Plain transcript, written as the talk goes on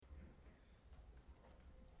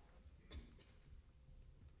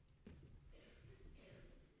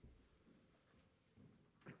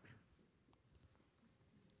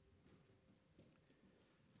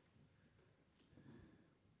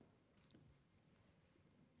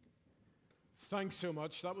Thanks so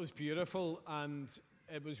much. That was beautiful, and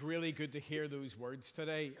it was really good to hear those words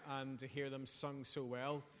today and to hear them sung so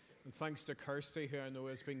well. And thanks to Kirsty, who I know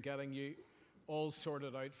has been getting you all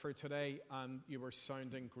sorted out for today, and you were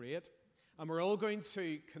sounding great. And we're all going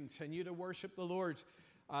to continue to worship the Lord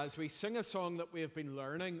as we sing a song that we have been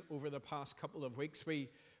learning over the past couple of weeks. We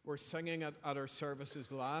were singing at our services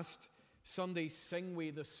last Sunday, Sing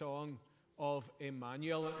We the Song of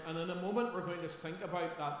Emmanuel. And in a moment, we're going to think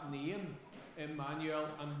about that name, Emmanuel,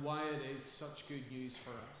 and why it is such good news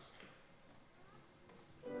for us.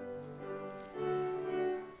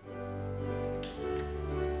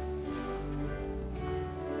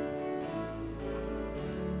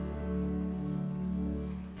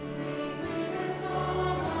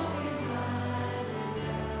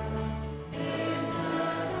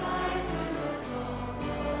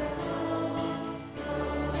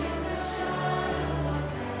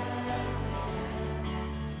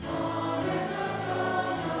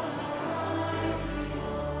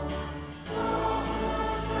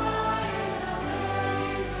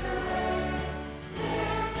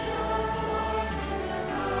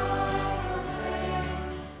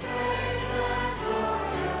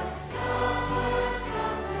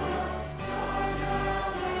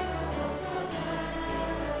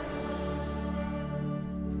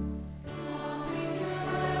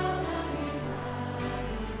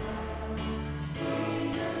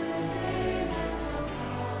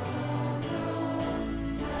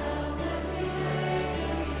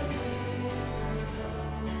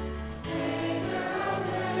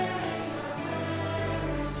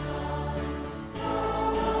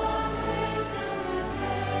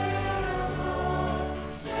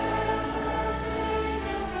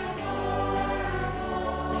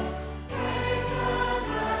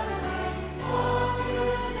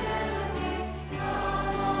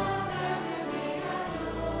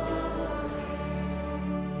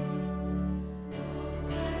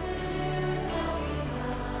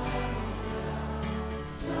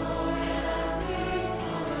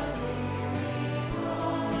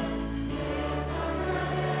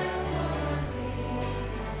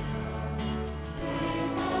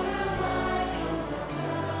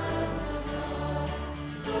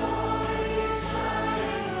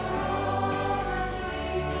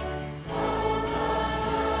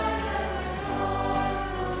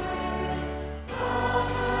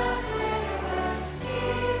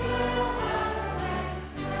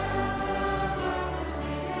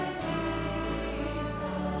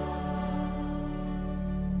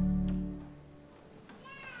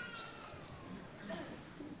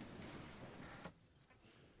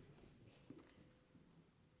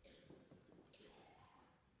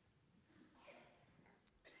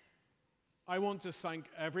 I want to thank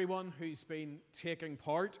everyone who's been taking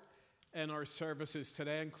part in our services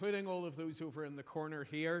today, including all of those over in the corner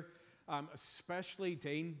here, especially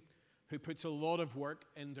Dean, who puts a lot of work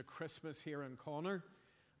into Christmas here in Connor,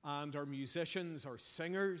 and our musicians, our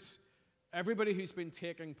singers, everybody who's been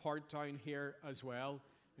taking part down here as well,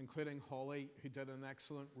 including Holly, who did an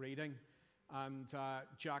excellent reading, and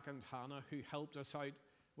Jack and Hannah, who helped us out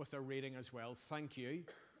with their reading as well. Thank you.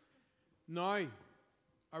 Now,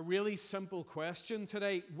 a really simple question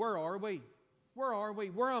today. Where are we? Where are we?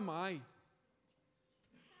 Where am I?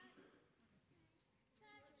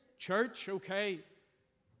 Church, okay.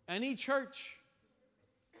 Any church?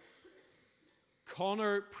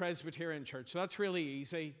 Connor Presbyterian Church. That's really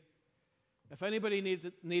easy. If anybody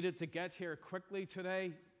needed to get here quickly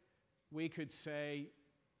today, we could say,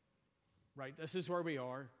 right, this is where we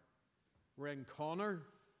are. We're in Connor,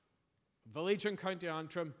 village in County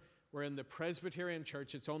Antrim. We're in the Presbyterian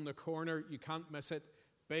Church. It's on the corner. You can't miss it.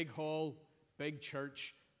 Big hall, big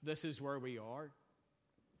church. This is where we are.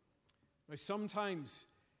 Now, sometimes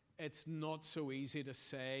it's not so easy to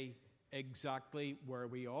say exactly where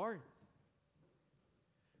we are.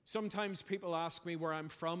 Sometimes people ask me where I'm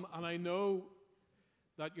from, and I know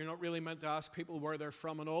that you're not really meant to ask people where they're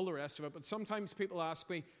from and all the rest of it, but sometimes people ask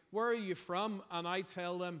me, where are you from? And I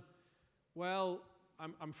tell them, well,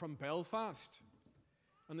 I'm from Belfast.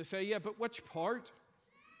 And they say, yeah, but which part?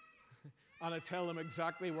 And I tell them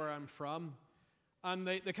exactly where I'm from. And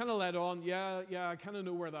they kind of let on, yeah, I kind of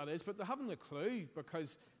know where that is, but they haven't a clue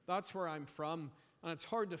because that's where I'm from. And it's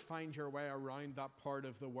hard to find your way around that part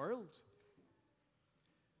of the world.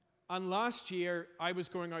 And last year, I was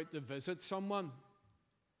going out to visit someone.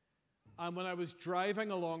 And when I was driving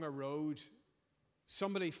along a road,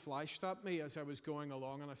 somebody flashed at me as I was going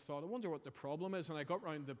along, and I thought, I wonder what the problem is. And I got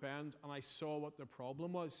round the bend, and I saw what the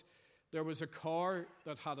problem was. There was a car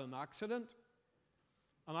that had an accident,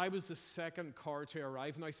 and I was the second car to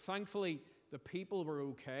arrive. Now, thankfully, the people were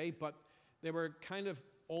okay, but They were kind of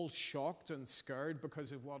all shocked and scared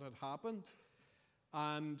because of what had happened.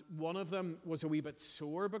 And one of them was a wee bit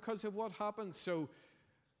sore because of what happened. So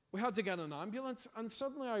we had to get an ambulance. And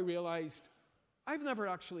suddenly I realized, I've never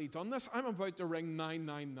actually done this. I'm about to ring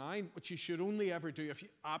 999, which you should only ever do if you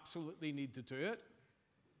absolutely need to do it.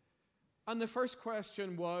 And the first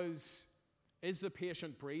question was, is the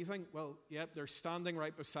patient breathing? Well, yep, they're standing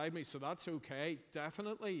right beside me, so that's okay.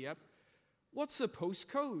 Definitely, yep. What's the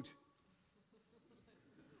postcode?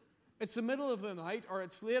 It's the middle of the night, or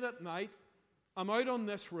it's late at night. I'm out on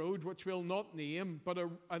this road, which we'll not name, but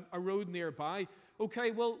a road nearby.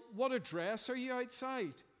 Okay, well, what address are you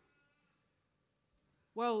outside?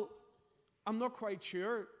 Well, I'm not quite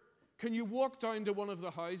sure. Can you walk down to one of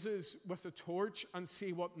the houses with a torch and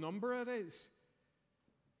see what number it is?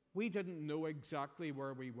 We didn't know exactly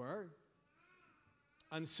where we were.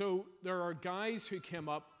 And so there are guys who came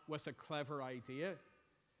up with a clever idea.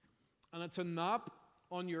 And it's an app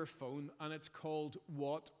on your phone, and it's called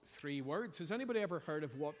What 3 Words. Has anybody ever heard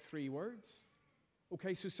of What 3 Words?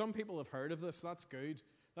 Okay, so some people have heard of this. That's good.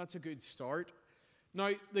 That's a good start.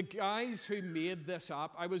 Now, the guys who made this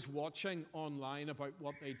app, I was watching online about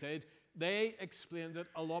what they did. They explained it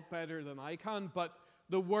a lot better than I can, but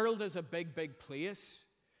the world is a big, big place.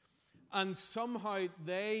 And somehow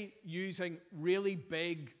they, using really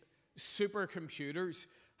big supercomputers,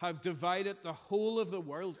 have divided the whole of the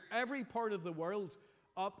world, every part of the world,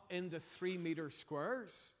 up into 3-meter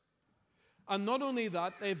squares. And not only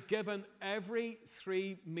that, they've given every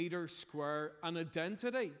 3-meter square an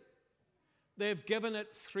identity. They've given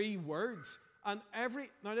it 3 words. And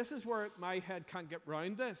now this is where my head can't get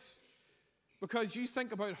round this. Because you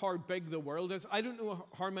think about how big the world is. I don't know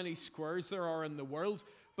how many squares there are in the world,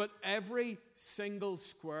 but every single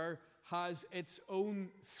square has its own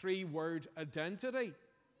 3-word identity.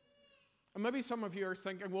 And maybe some of you are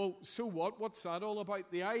thinking, well, so what? What's that all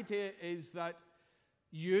about? The idea is that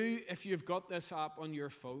if you've got this app on your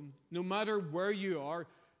phone, no matter where you are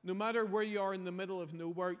in the middle of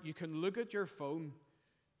nowhere, you can look at your phone,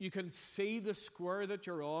 you can see the square that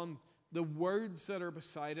you're on, the words that are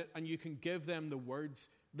beside it, and you can give them the words.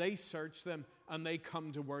 They search them, and they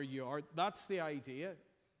come to where you are. That's the idea.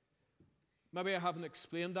 Maybe I haven't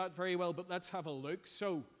explained that very well, but let's have a look.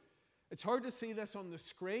 So, it's hard to see this on the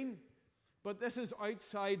screen, but this is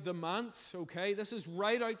outside the manse, okay? This is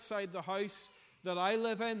right outside the house that I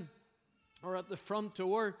live in, or at the front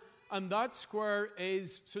door. And that square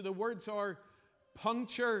so the words are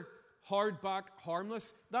puncture, hardback,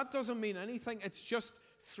 harmless. That doesn't mean anything. It's just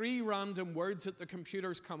 3 random words that the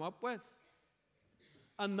computer's come up with.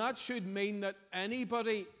 And that should mean that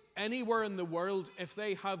anybody, anywhere in the world, if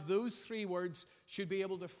they have those 3 words, should be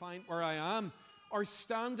able to find where I am. Or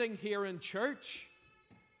standing here in church,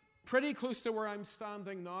 pretty close to where I'm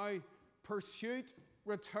standing now, pursuit,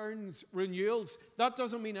 returns, renewals. That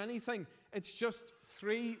doesn't mean anything. It's just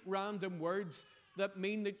 3 random words that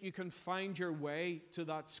mean that you can find your way to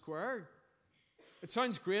that square. It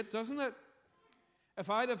sounds great, doesn't it? If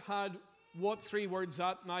I'd have had what 3 words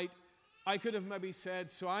that night, I could have maybe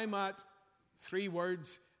said, so I'm at 3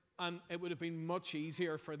 words, and it would have been much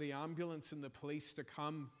easier for the ambulance and the police to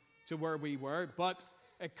come to where we were. But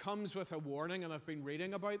it comes with a warning, and I've been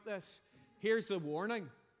reading about this. Here's the warning.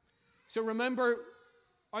 So remember,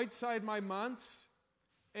 outside my manse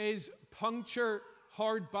is puncture,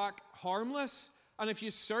 hardback, harmless. And if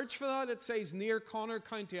you search for that, it says near Connor,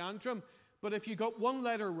 County Antrim. But if you got one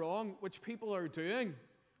letter wrong, which people are doing,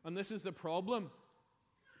 and this is the problem,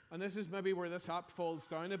 and this is maybe where this app falls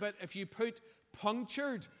down a bit, if you put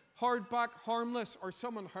punctured, hardback, harmless, or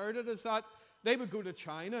someone heard it as that, they would go to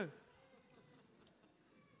China.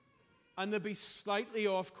 And they'd be slightly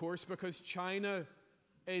off course because China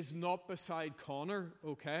is not beside Connor,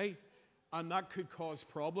 okay? And that could cause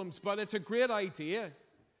problems. But it's a great idea.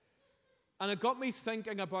 And it got me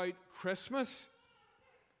thinking about Christmas.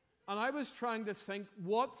 And I was trying to think,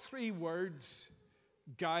 what 3 words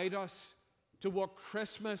guide us to what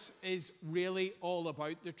Christmas is really all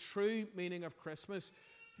about, the true meaning of Christmas?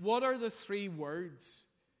 What are the 3 words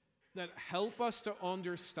that help us to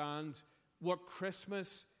understand what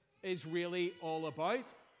Christmas is really all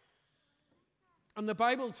about? And the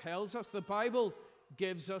Bible tells us, the Bible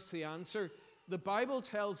gives us the answer. The Bible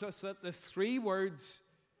tells us that the 3 words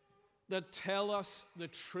that tell us the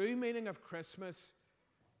true meaning of Christmas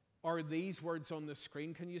are these words on the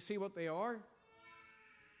screen. Can you see what they are?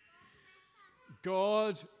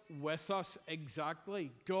 God with us,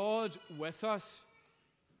 exactly. God with us.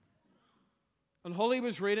 And Holly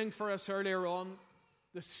was reading for us earlier on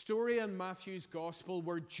the story in Matthew's Gospel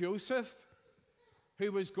where Joseph,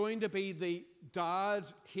 who was going to be the dad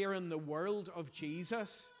here in the world of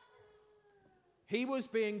Jesus, he was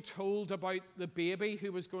being told about the baby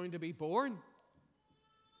who was going to be born.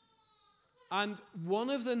 And one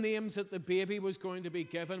of the names that the baby was going to be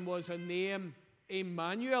given was a name,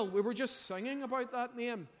 Emmanuel. We were just singing about that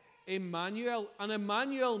name, Emmanuel. And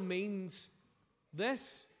Emmanuel means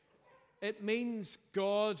this. It means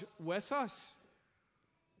God with us.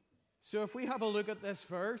 So if we have a look at this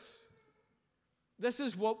verse, this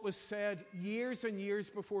is what was said years and years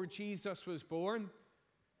before Jesus was born.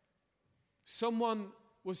 Someone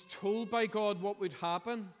was told by God what would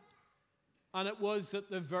happen, and it was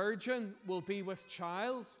that the virgin will be with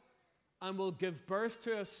child and will give birth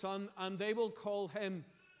to a son, and they will call him,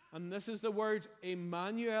 and this is the word,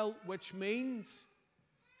 Emmanuel, which means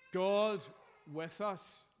God with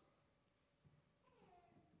us.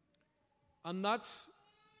 And that's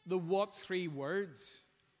the what three words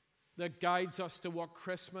that guides us to what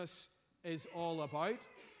Christmas is all about.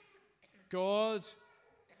 God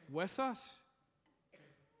with us.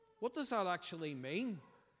 What does that actually mean?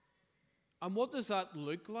 And what does that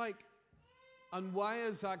look like? And why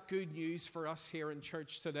is that good news for us here in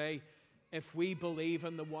church today if we believe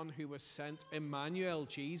in the one who was sent, Emmanuel,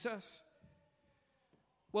 Jesus?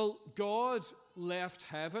 Well, God left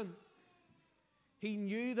heaven. He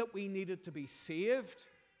knew that we needed to be saved.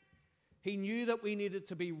 He knew that we needed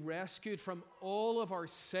to be rescued from all of our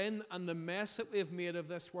sin and the mess that we have made of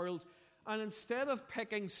this world. And instead of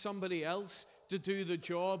picking somebody else to do the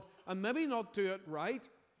job and maybe not do it right,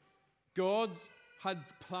 God had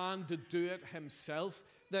planned to do it himself,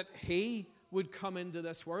 that he would come into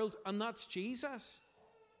this world. And that's Jesus,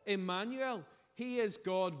 Emmanuel. He is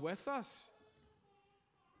God with us.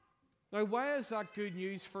 Now, why is that good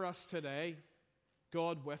news for us today?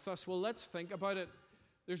 God with us. Well, let's think about it.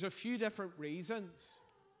 There's a few different reasons.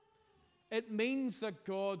 It means that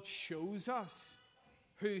God shows us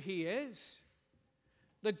who he is.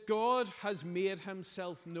 That God has made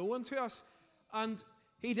himself known to us. And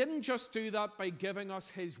he didn't just do that by giving us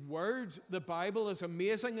his word, the Bible, as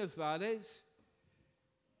amazing as that is.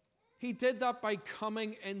 He did that by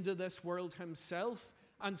coming into this world himself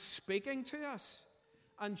and speaking to us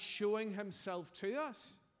and showing himself to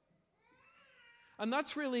us. And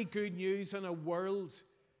that's really good news in a world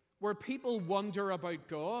where people wonder about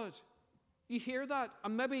God. You hear that,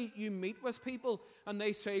 and maybe you meet with people and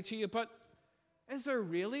they say to you, but is there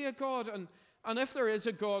really a God? And if there is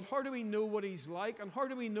a God, how do we know what he's like? And how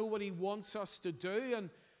do we know what he wants us to do?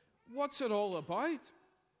 And what's it all about?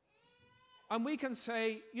 And we can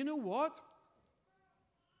say, you know what?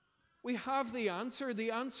 We have the answer.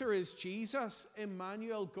 The answer is Jesus,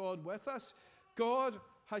 Emmanuel, God with us. God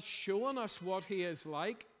has shown us what he is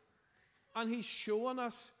like, and he's shown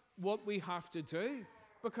us what we have to do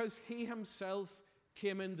because he himself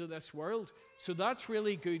came into this world. So that's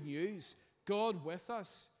really good news. God with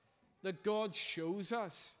us, that God shows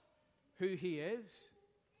us who he is.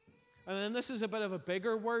 And then this is a bit of a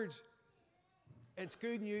bigger word. It's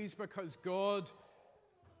good news because God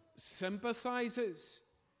sympathizes.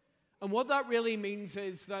 And what that really means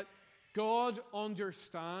is that God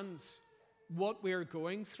understands what we're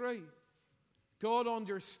going through. God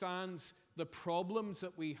understands the problems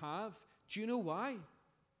that we have. Do you know why?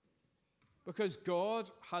 Because God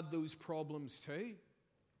had those problems too.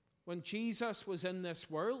 When Jesus was in this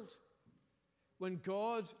world, when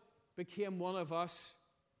God became one of us,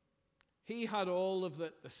 he had all of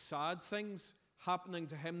the sad things happening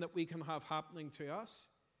to him that we can have happening to us.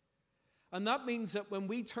 And that means that when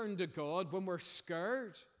we turn to God, when we're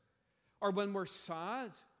scared, or when we're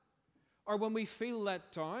sad, or when we feel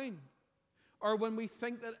let down, or when we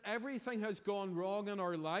think that everything has gone wrong in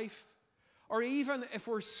our life, or even if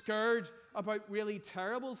we're scared about really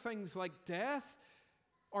terrible things like death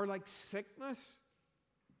or like sickness,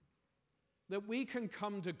 that we can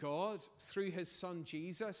come to God through his son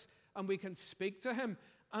Jesus and we can speak to him.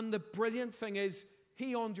 And the brilliant thing is,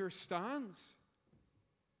 he understands.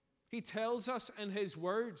 He tells us in his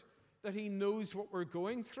word that he knows what we're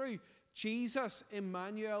going through. Jesus,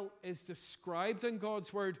 Emmanuel, is described in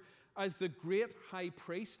God's word as the great high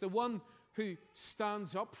priest, the one who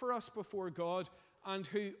stands up for us before God and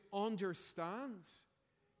who understands.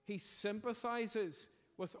 He sympathizes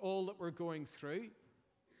with all that we're going through.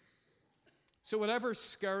 So whatever's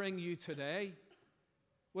scaring you today,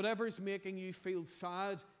 whatever's making you feel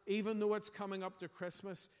sad, even though it's coming up to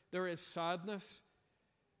Christmas, there is sadness,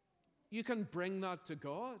 you can bring that to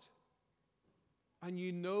God. And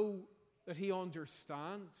you know that he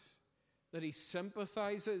understands, that he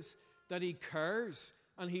sympathizes, that he cares,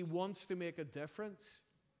 and he wants to make a difference.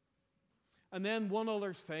 And then one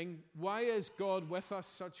other thing. Why is God with us?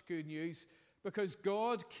 Such good news. Because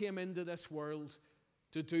God came into this world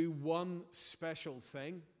to do one special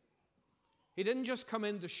thing. He didn't just come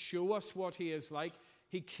in to show us what he is like.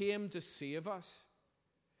 He came to save us.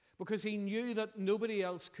 Because he knew that nobody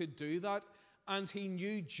else could do that. And he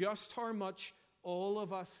knew just how much all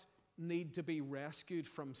of us need to be rescued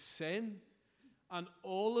from sin and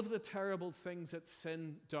all of the terrible things that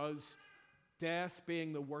sin does, death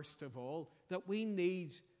being the worst of all, that we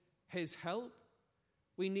need his help.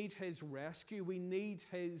 We need his rescue. We need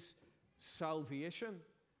his salvation,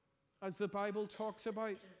 as the Bible talks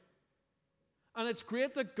about. And it's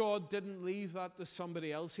great that God didn't leave that to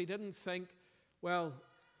somebody else. He didn't think, well,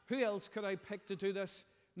 who else could I pick to do this?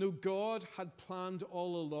 No, God had planned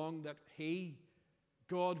all along that he,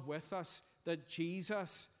 God with us, that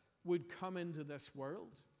Jesus would come into this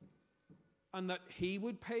world and that he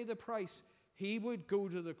would pay the price. He would go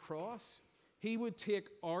to the cross. He would take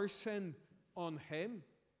our sin on him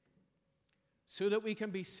so that we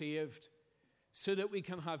can be saved, so that we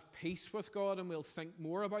can have peace with God, and we'll think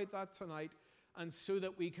more about that tonight, and so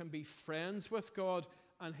that we can be friends with God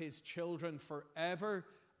and his children forever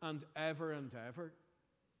and ever and ever.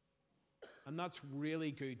 And that's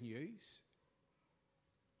really good news.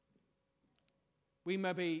 We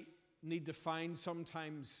maybe need to find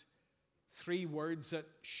sometimes 3 words that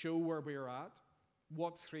show where we're at.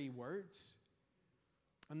 What 3 words?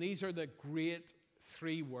 And these are the great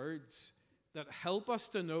 3 words that help us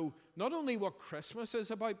to know not only what Christmas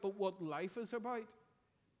is about, but what life is about.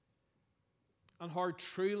 And how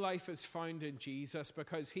true life is found in Jesus,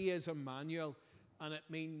 because he is Emmanuel, and it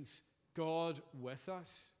means God with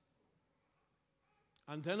us.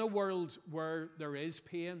 And in a world where there is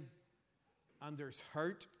pain, and there's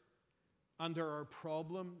hurt, and there are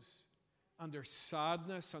problems, and there's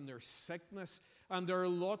sadness, and there's sickness, and there are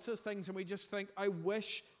lots of things, and we just think, I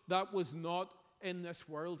wish that was not in this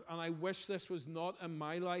world, and I wish this was not in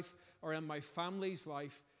my life or in my family's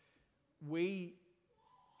life. We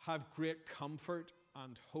have great comfort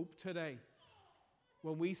and hope today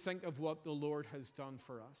when we think of what the Lord has done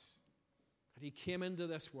for us. That he came into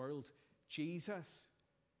this world, Jesus,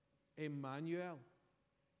 Emmanuel.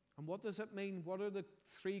 And what does it mean? What are the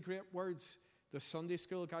 3 great words? The Sunday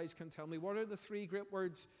school guys can tell me. What are the 3 great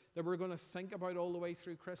words that we're going to think about all the way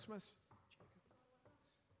through Christmas?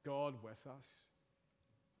 God with us.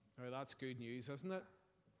 Now that's good news, isn't it?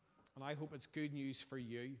 And I hope it's good news for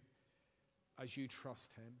you as you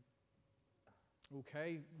trust him.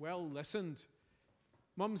 Okay, well listened.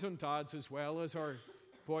 Mums and dads, as well as our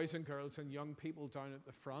boys and girls and young people down at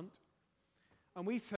the front. And we